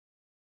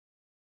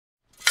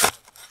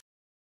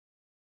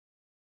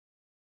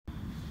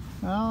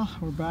Well,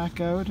 we're back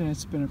out and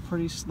it's been a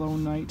pretty slow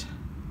night.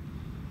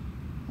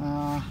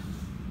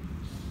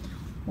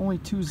 Only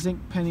 2 zinc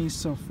pennies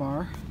so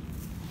far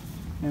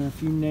and a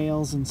few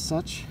nails and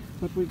such,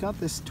 but we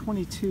got this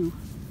 22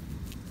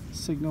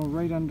 signal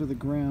right under the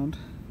ground.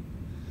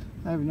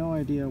 I have no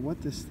idea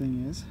what this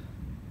thing is.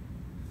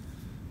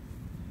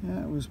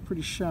 Yeah, it was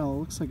pretty shallow.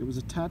 Looks like it was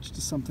attached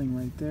to something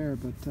right there,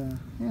 but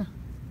yeah.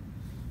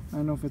 I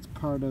don't know if it's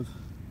part of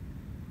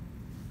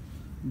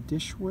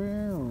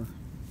dishware or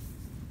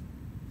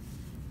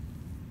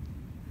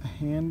a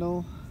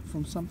handle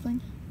from something.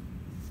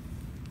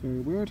 Very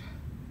weird.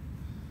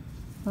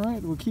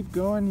 Alright, we'll keep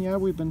going. Yeah,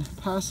 we've been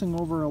passing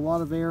over a lot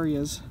of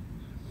areas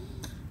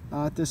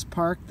at this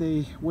park.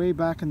 Way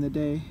back in the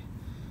day,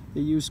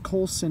 they used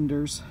coal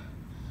cinders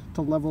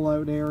to level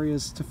out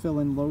areas to fill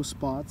in low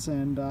spots,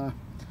 and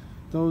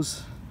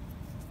those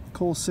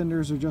coal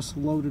cinders are just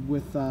loaded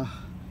with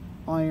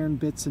iron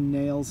bits and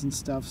nails and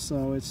stuff,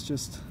 so it's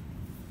just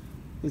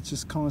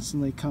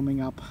constantly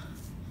coming up.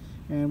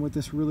 And with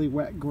this really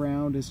wet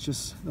ground, it's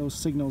just, those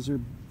signals are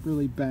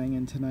really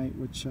banging tonight,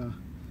 which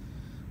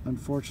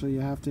unfortunately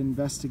you have to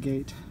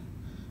investigate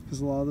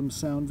because a lot of them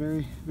sound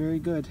very, very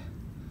good.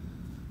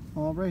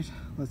 Alright,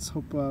 let's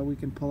hope we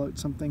can pull out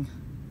something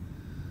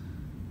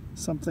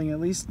at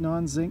least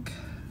non-zinc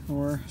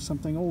or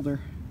something older.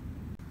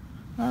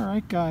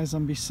 Alright guys,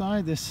 I'm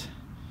beside this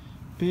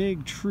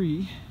big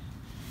tree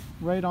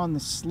right on the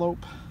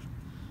slope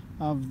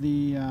of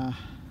the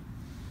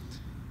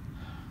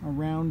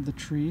around the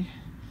tree,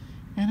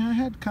 and I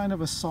had kind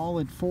of a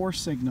solid 4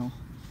 signal,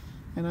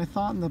 and I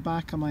thought in the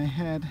back of my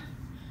head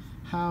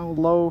how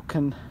low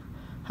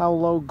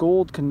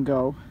gold can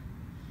go.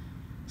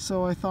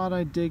 So I thought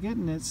I'd dig it,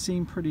 and it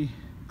seemed pretty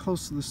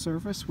close to the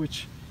surface,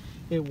 which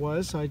it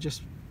was. I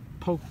just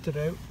poked it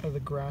out of the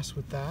grass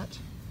with that,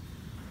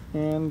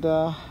 and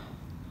got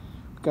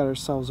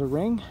ourselves a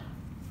ring.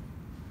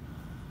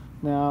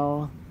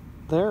 Now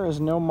there is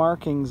no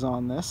markings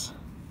on this.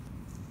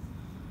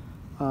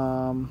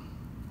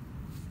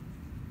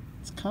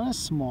 It's kind of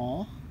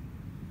small.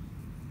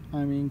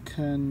 I mean,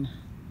 can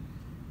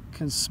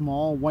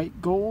small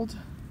white gold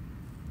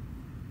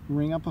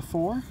ring up a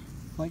 4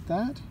 like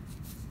that?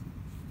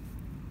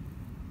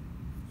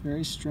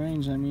 Very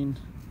strange. I mean,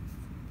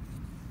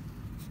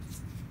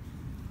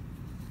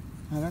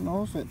 I don't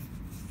know if it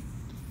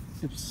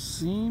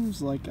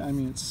seems like, I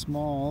mean, it's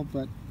small,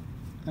 but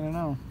I don't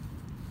know.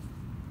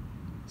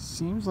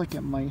 Seems like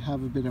it might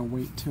have a bit of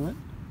weight to it,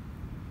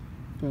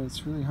 but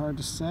it's really hard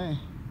to say.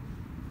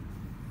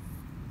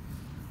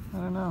 I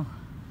don't know.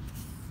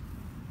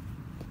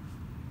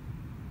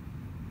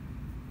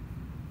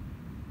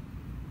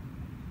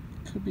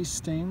 Could be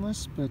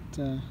stainless, but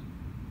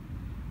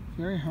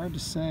very hard to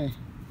say.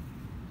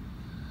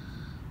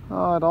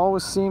 Oh, it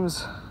always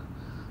seems,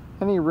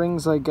 any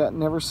rings I get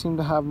never seem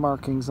to have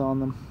markings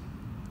on them.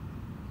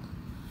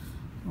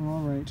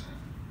 Alright.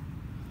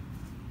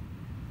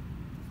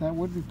 That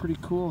would be pretty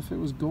cool if it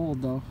was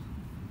gold though,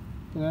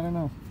 but I don't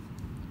know.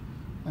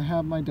 I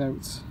have my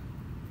doubts.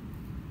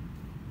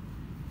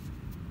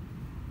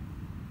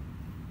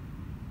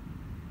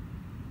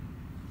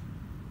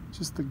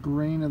 Just the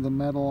grain of the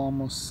metal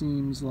almost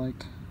seems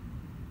like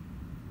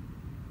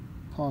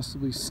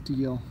possibly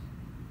steel.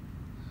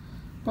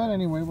 But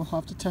anyway, we'll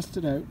have to test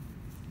it out.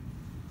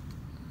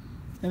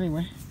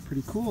 Anyway,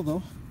 pretty cool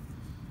though.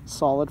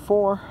 Solid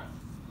 4.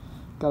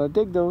 Gotta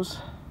dig those.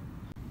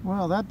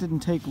 Well, that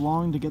didn't take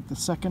long to get the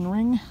second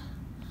ring.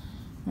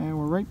 And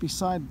we're right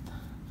beside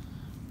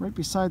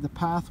the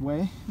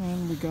pathway,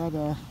 and we got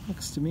a,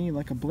 looks to me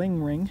like a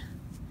bling ring.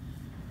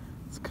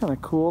 It's kind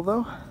of cool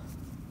though.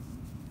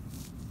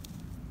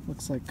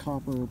 Looks like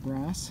copper or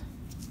brass.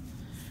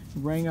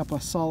 Rang up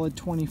a solid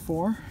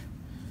 24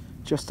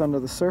 just under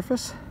the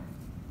surface.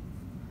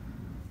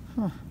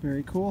 Huh,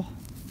 very cool.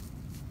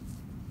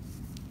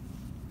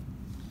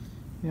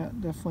 Yeah,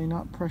 definitely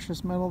not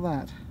precious metal,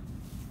 that.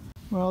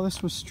 Well,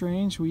 this was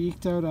strange. We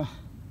eked out a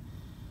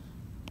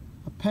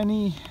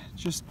penny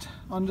just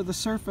under the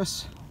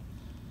surface,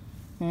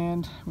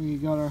 and we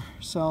got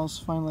ourselves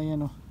finally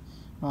in a,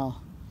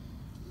 well,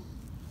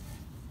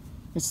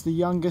 it's the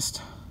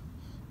youngest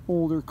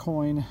older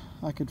coin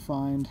I could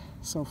find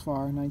so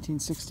far,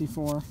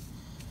 1964.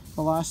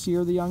 The last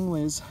year of the young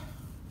Liz.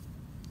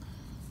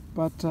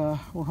 But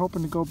we're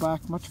hoping to go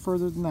back much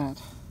further than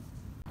that.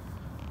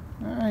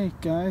 Alright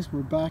guys,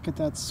 we're back at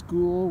that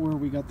school where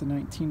we got the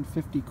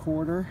 1950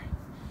 quarter,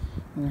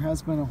 and there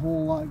has been a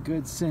whole lot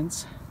good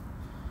since.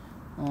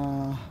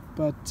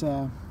 But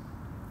I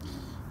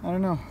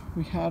don't know,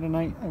 we had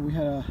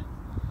a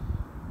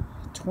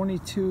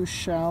 22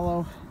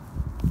 shallow.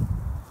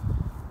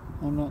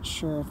 I'm not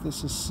sure if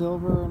this is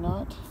silver or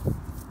not.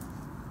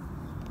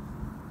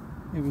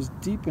 It was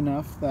deep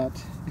enough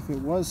that if it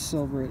was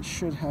silver it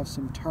should have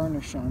some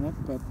tarnish on it,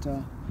 but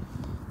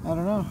I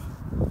don't know.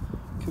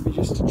 Could be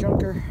just a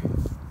junker.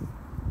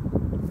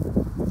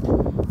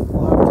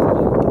 We'll have to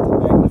get the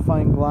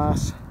magnifying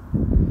glass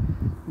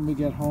when we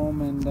get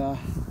home and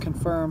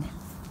confirm.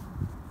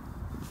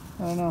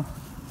 I don't know.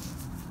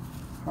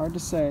 Hard to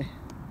say.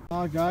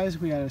 Well, guys,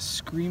 we got a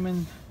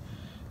screaming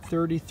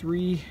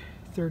 33,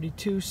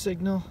 32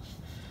 signal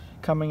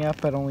coming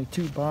up at only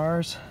 2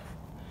 bars,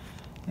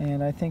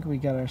 and I think we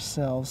got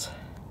ourselves.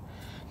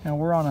 Now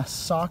we're on a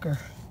soccer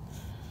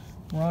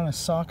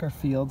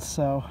field,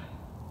 so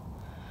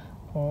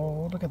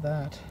oh, look at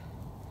that.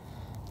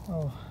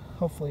 Oh,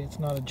 hopefully it's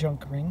not a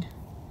junk ring,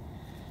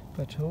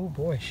 but oh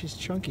boy, she's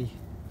chunky.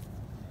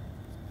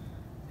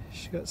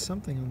 She got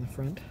something on the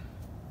front.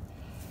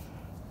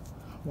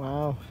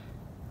 Wow,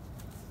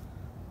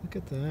 look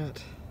at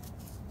that.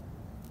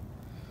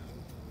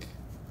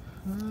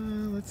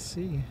 Let's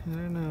see, I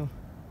don't know,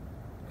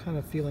 kind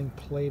of feeling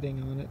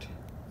plating on it,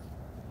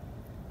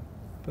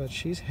 but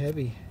she's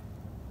heavy.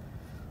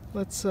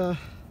 Let's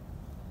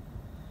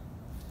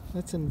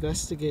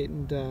investigate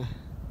and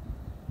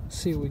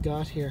see what we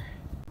got here.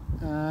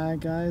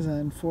 Guys,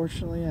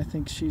 unfortunately I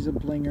think she's a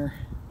blinger.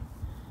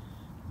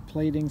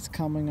 Plating's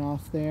coming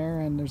off there,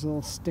 and there's a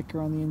little sticker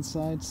on the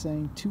inside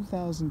saying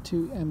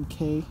 2002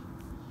 MK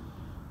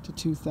to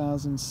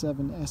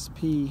 2007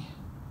 SP.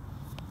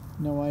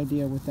 No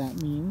idea what that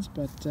means,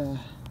 but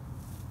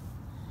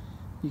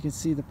you can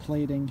see the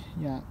plating.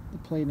 Yeah, the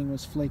plating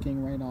was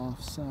flaking right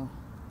off, so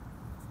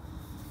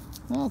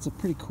well, it's a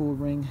pretty cool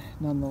ring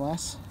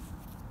nonetheless.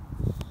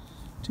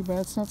 Too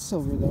bad it's not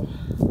silver though.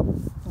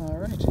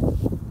 Alright,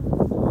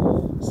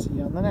 see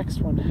you on the next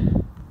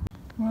one.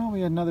 Well,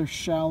 we had another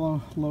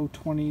shallow low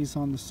 20s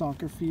on the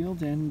soccer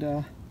field, and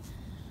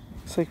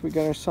looks like we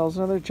got ourselves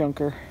another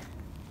junker.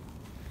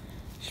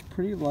 She's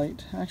pretty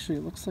light. Actually,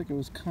 it looks like it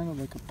was kind of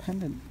like a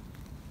pendant.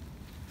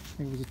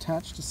 It was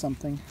attached to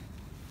something.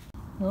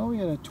 Well, we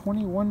had a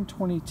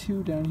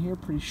 21-22 down here,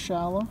 pretty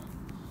shallow.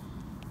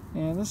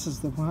 And this is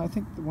the one, I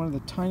think one of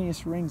the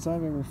tiniest rings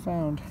I've ever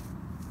found.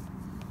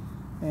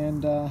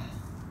 And I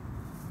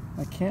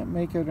can't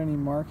make out any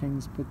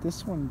markings, but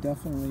this one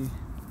definitely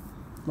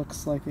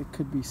looks like it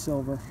could be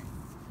silver.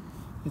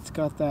 It's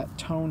got that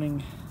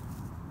toning,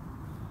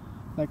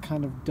 that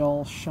kind of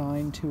dull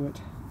shine to it,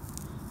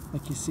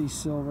 like you see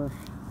silver.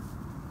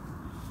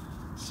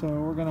 So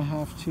we're gonna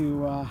have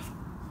to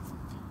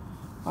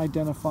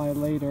identify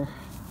later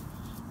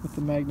with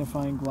the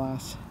magnifying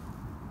glass,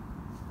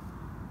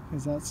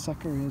 because that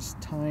sucker is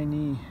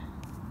tiny.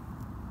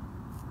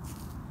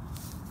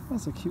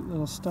 That's a cute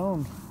little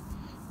stone.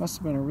 Must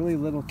have been a really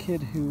little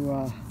kid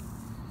who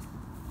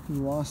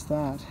lost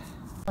that.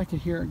 I could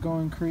hear it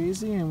going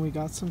crazy, and we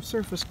got some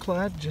surface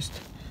clad, just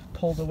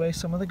pulled away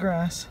some of the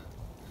grass.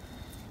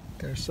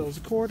 Got ourselves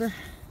a quarter.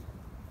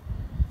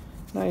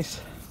 Nice.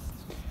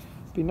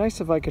 Be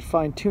nice if I could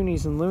find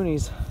toonies and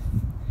loonies.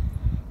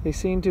 They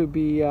seem to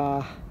be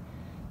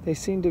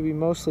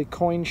mostly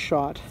coin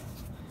shot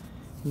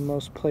in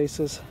most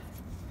places.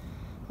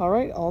 All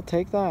right, I'll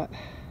take that.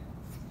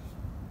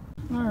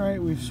 All right,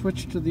 we've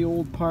switched to the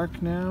old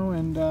park now,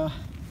 and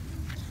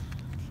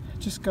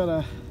just got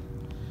a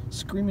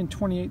screaming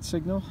 28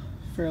 signal,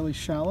 fairly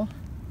shallow,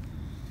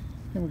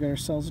 and we got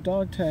ourselves a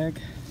dog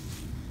tag,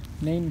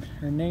 name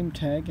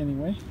tag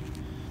anyway.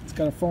 It's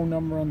got a phone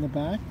number on the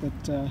back, but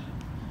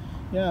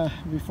yeah,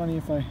 it'd be funny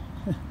if I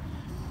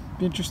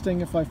be interesting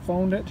if I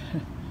phoned it,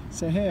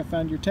 say, hey, I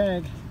found your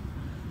tag.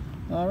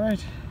 All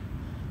right,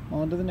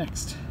 on to the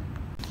next.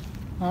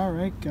 All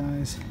right,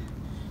 guys,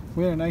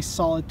 we had a nice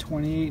solid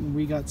 28, and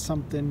we got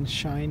something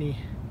shiny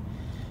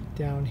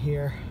down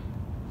here.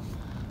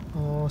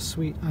 Oh,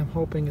 sweet. I'm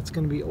hoping it's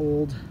going to be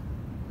old.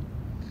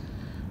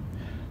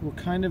 We're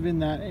kind of in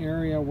that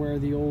area where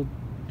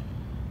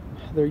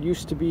there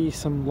used to be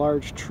some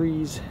large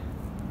trees.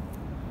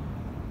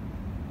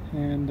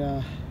 And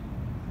yeah,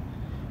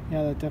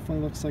 that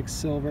definitely looks like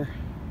silver.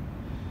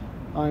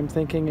 I'm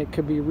thinking it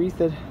could be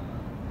wreathed.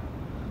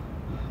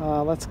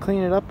 Let's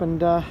clean it up,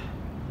 and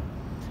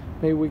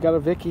maybe we got a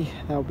Vicky.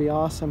 That would be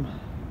awesome.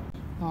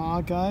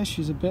 Guys,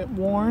 she's a bit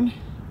worn,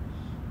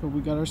 but we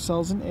got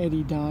ourselves an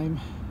Eddie dime.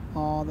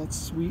 Oh, that's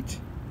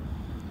sweet.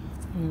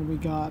 And we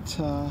got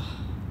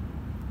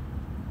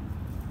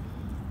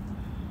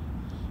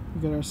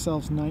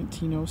ourselves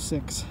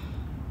 1906.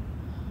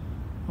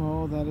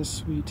 Oh, that is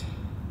sweet.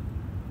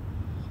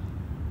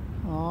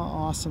 Oh,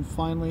 awesome.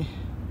 Finally,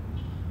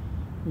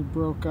 we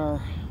broke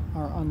our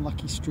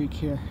unlucky streak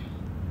here.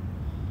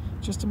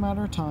 Just a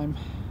matter of time.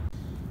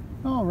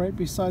 Oh, right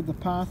beside the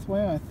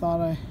pathway, I thought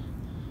I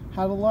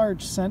had a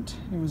large scent.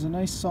 It was a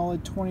nice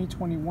solid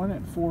 2021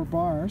 at 4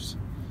 bars.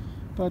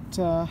 But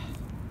got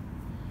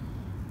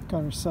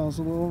ourselves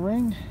a little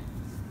ring.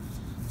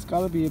 It's got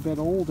to be a bit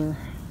older,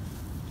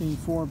 being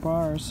 4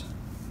 bars.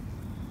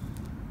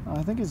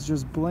 I think it's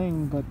just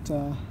bling, but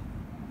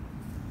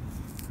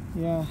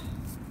yeah,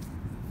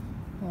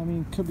 I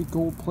mean, could be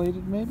gold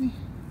plated maybe,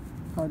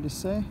 hard to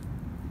say.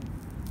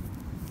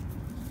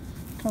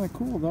 Kind of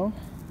cool though.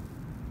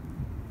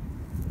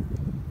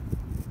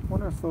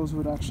 Wonder if those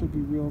would actually be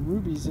real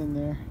rubies in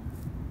there.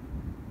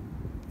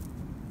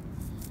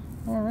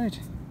 All right.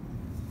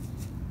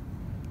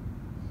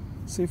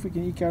 See if we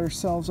can eke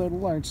ourselves out a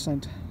large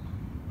cent.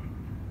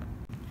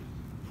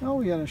 Oh,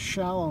 we got a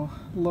shallow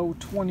low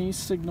 20s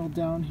signal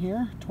down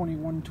here,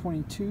 21,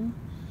 22,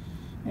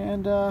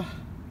 and a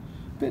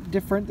bit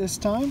different this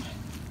time.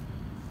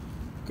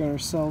 Got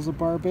ourselves a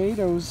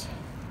Barbados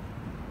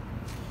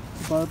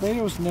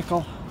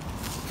nickel,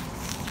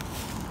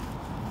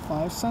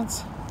 5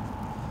 cents.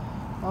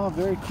 Oh,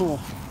 very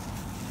cool.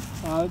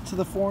 Added to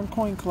the foreign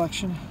coin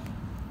collection.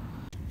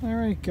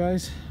 Alright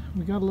guys,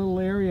 we got a little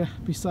area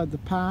beside the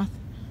path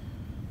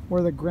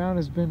where the ground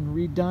has been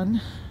redone,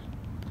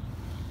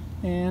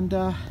 and we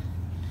got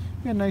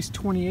a nice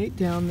 28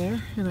 down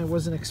there, and I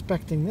wasn't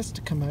expecting this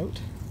to come out.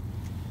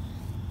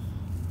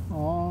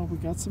 Oh, we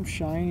got some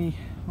shiny.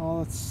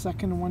 Oh, that's the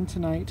second one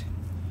tonight.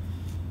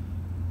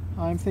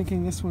 I'm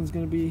thinking this one's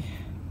going to be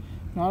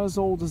not as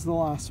old as the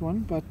last one,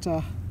 but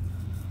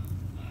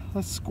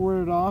let's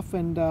squirt it off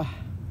and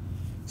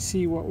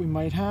see what we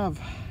might have.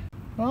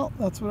 Well,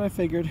 that's what I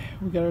figured.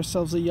 We got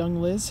ourselves a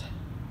young Liz,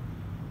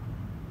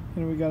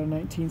 and we got a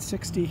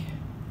 1960.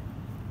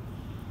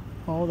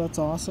 Oh, that's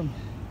awesome.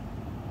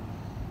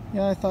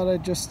 Yeah, I thought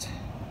I'd just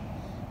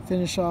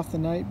finish off the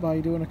night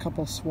by doing a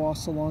couple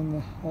swaths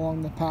along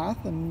the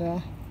path,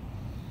 and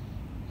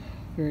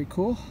very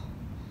cool.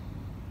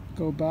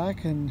 Go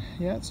back, and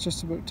yeah, it's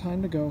just about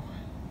time to go.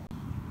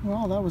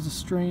 Well, that was a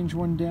strange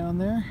one down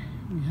there.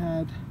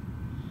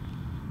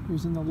 It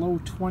was in the low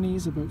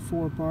 20s, about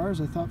 4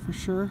 bars. I thought for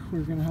sure we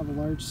were going to have a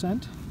large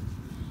cent,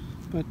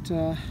 but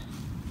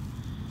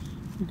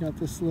we got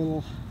this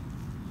little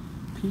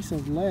piece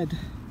of lead.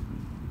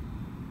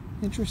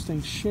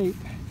 Interesting shape,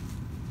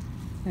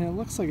 and it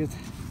looks like it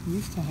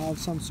used to have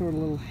some sort of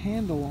little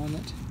handle on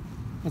it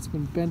that's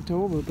been bent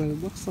over, but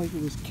it looks like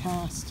it was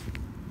cast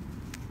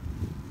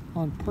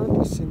on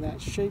purpose in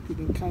that shape. You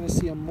can kind of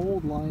see a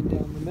mold line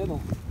down the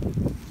middle.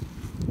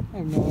 I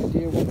have no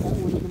idea what that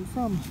would have been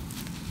from.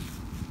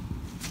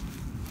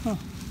 Huh.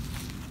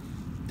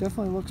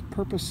 Definitely looks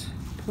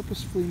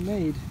purposefully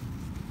made.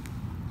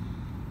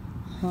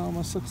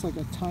 Almost looks like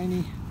a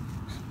tiny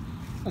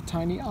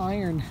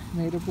iron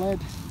made of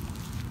lead.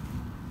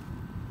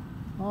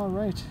 All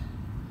right,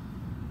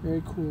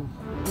 very cool.